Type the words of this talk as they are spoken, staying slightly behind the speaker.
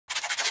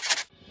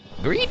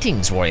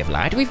Greetings, Warrior of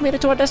Light. We've made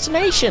it to our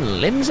destination,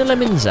 Limza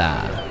Laminza.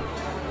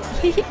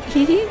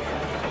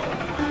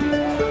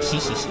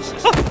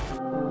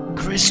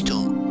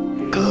 Crystal,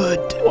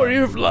 good.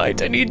 Warrior of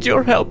Light, I need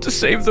your help to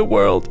save the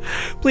world.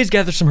 Please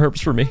gather some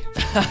herbs for me.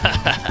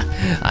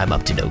 I'm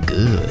up to no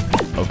good.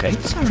 Okay.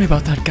 Sorry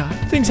about that, guy.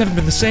 Things haven't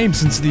been the same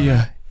since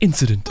the,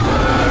 incident.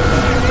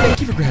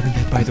 Thank you for grabbing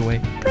that, by the way.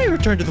 Pray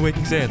return to the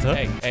waking sands, huh?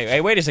 Hey,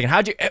 wait a second.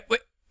 How'd you... wait.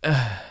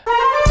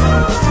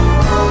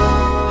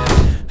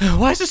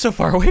 Why is this so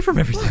far away from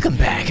everything? Welcome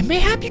back.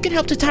 Mayhap you can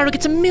help Tatara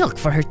get some milk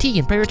for her tea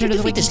and pray return to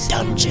the waking This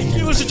dungeon.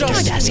 It was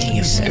just asking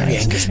if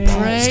Anger's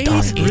balls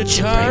doth itch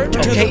and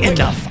pray. Okay,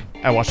 enough.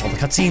 I watched all the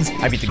cutscenes,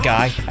 I beat the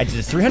guy, I did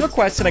the 300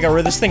 quests, and I got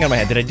rid of this thing on my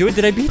head. Did I do it?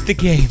 Did I beat the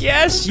game?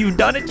 Yes, you've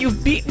done it.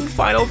 You've beaten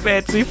Final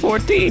Fantasy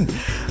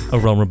XIV. A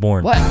Realm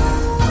Reborn. What?